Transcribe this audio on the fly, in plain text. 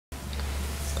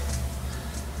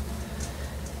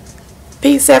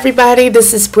Peace, everybody.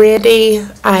 This is Brandi.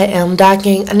 I am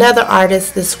docking another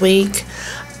artist this week.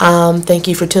 Thank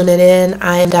you for tuning in.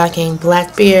 I am docking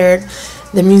BlackBeard,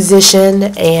 the musician,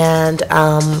 and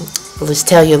let's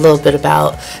tell you a little bit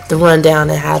about the rundown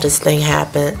and how this thing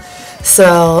happened.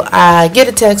 So I get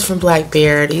a text from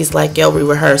BlackBeard. He's like, "Yo, we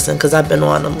rehearsing," because I've been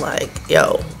on him like,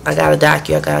 "Yo, I gotta dock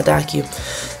you.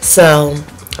 So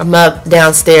I'm up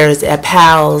downstairs at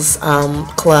Pal's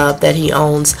club that he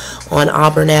owns on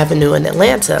Auburn Avenue in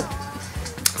Atlanta.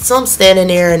 So I'm standing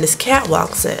there and this cat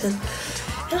walks in.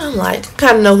 And I'm like, I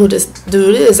kind of know who this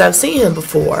dude is. I've seen him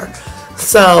before.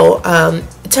 So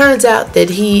it turns out that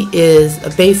he is a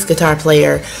bass guitar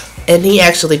player. And he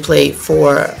actually played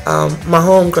for my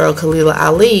homegirl, Khalila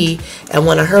Ali, at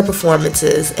one of her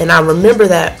performances. And I remember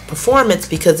that performance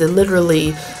because it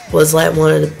literally was like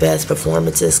one of the best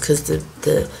performances because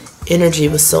the energy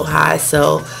was so high.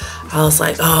 So I was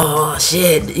like, oh,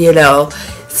 shit, you know.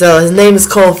 So his name is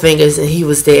Cold Fingers, and he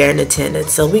was there in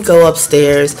attendance. So we go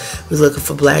upstairs. We're looking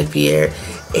for BlackBeard.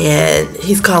 And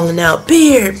he's calling out,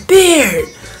 "Beard, Beard."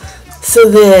 So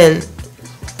then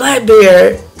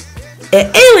BlackBeard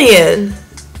and Alien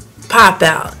pop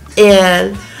out,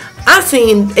 and I've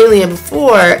seen Alien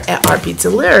before at Art Beats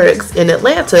and Lyrics in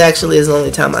Atlanta. Actually, is the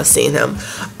only time I've seen him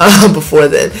before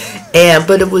then.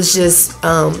 But it was just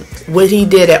what he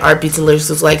did at Art Beats and Lyrics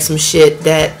was like some shit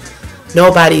that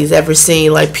nobody's ever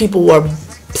seen. Like, people were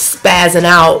spazzing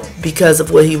out because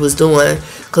of what he was doing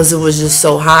because it was just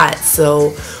so hot. So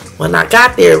when I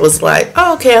got there, it was like,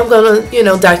 oh, okay, I'm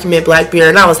gonna document BlackBeard,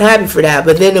 and I was happy for that.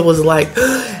 But then it was like,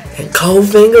 and Cold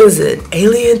Fingers and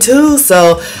Alien too.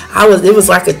 So it was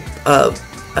like a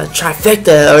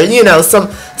trifecta, or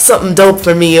something dope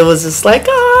for me. It was just like,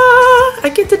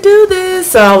 I get to do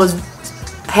this. So I was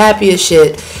happy as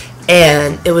shit,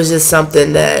 and it was just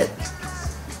something that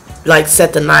like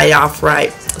set the night off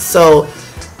right. So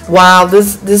while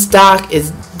this doc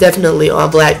is definitely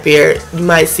on BlackBeard, you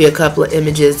might see a couple of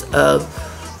images of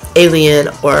Alien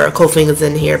or Cold Fingers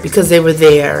in here because they were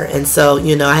there, and so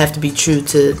I have to be true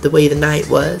to the way the night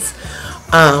was.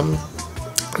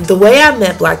 The way I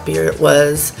met BlackBeard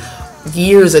was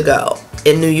years ago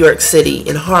in New York City,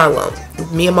 in Harlem.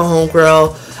 Me and my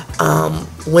homegirl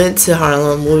went to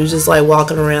Harlem. We were just like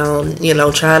walking around,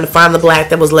 trying to find the black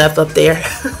that was left up there.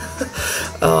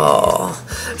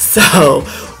 So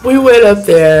we went up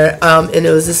there, and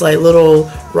it was this like little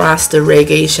Rasta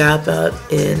reggae shop up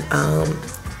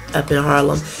in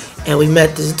Harlem, and we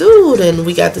met this dude, and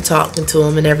we got to talking to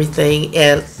him and everything,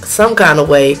 and some kind of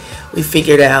way we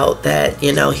figured out that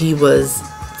he was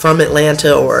from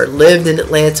Atlanta or lived in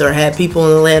Atlanta or had people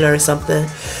in Atlanta or something.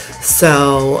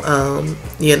 So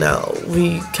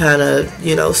we kind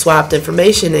of swapped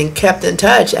information and kept in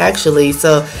touch, actually.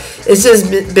 So it's just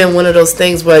been one of those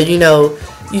things where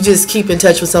you just keep in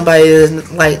touch with somebody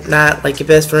that's like not like your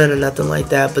best friend or nothing like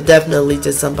that, but definitely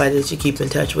just somebody that you keep in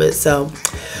touch with. So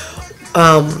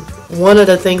one of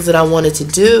the things that I wanted to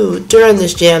do during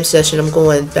this jam session, I'm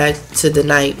going back to the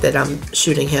night that I'm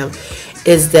shooting him,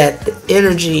 is that the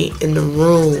energy in the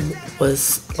room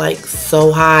was like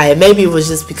so high. And maybe it was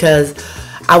just because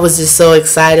I was just so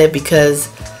excited because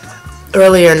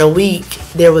earlier in the week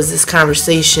there was this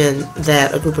conversation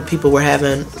that a group of people were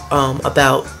having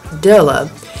about Dilla,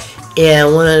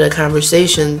 and one of the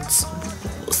conversations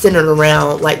centered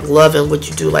around like loving what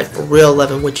you do, like for real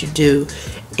loving what you do.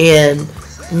 And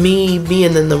me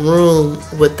being in the room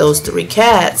with those three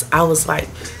cats, I was like,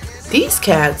 these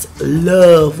cats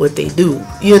love what they do.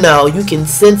 You can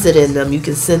sense it in them. You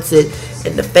can sense it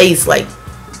in the face. Like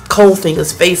Cold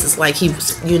Fingers' face is like he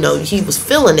was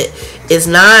feeling it. It's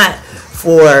not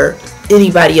for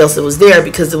anybody else that was there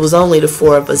because it was only the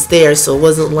four of us there. So it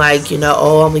wasn't like,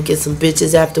 oh, I'm gonna get some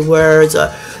bitches afterwards,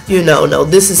 or no,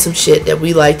 this is some shit that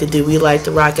we like to do. We like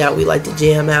to rock out. We like to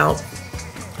jam out.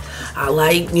 I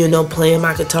like, playing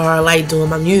my guitar. I like doing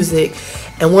my music.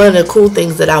 And one of the cool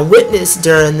things that I witnessed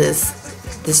during this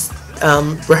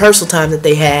rehearsal time that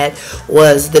they had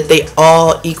was that they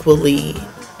all equally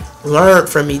learned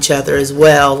from each other as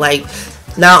well. Like,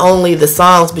 not only the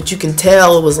songs, but you can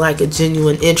tell it was like a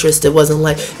genuine interest. It wasn't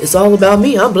like, it's all about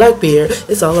me, I'm BlackBeard.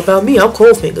 It's all about me, I'm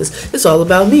Cold Fingers. It's all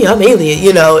about me, I'm Alien.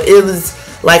 It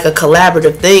was like a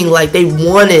collaborative thing. Like, they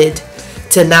wanted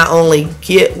to not only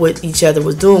get what each other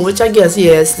was doing, which I guess,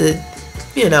 yes,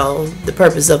 the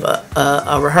purpose of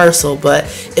a rehearsal, but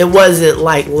it wasn't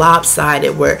like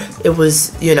lopsided where it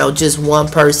was, just one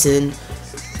person,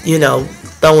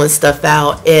 throwing stuff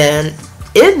out. And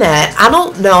in that, I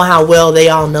don't know how well they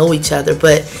all know each other,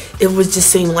 but it was just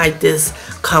seemed like this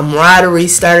camaraderie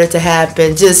started to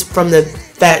happen just from the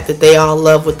fact that they all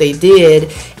love what they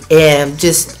did. and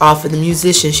just off of the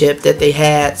musicianship that they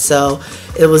had. So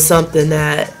it was something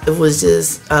that it was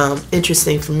just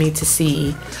interesting for me to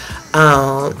see.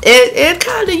 It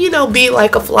kind of, you know, be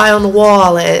like a fly on the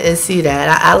wall and see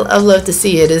that. I love to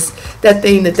see it. It's that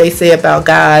thing that they say about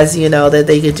guys, you know, that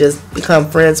they could just become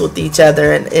friends with each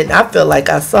other, and I feel like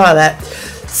I saw that.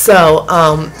 So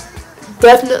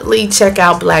definitely check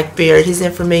out BlackBeard. His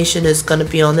information is going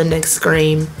to be on the next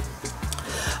screen.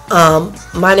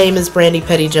 My name is Brandi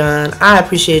Pettijohn. I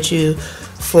appreciate you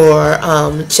for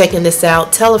checking this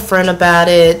out. Tell a friend about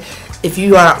it. If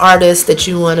you are an artist that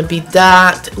you want to be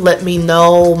docked, let me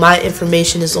know. My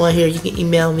information is on here. You can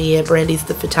email me at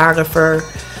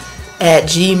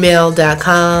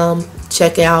brandisthephotographer@gmail.com.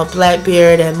 Check out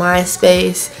BlackBeard and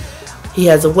MySpace. He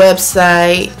has a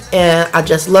website. And I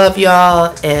just love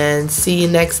y'all. And see you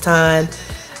next time.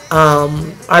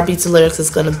 Our Beats and Lyrics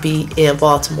is going to be in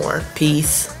Baltimore.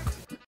 Peace.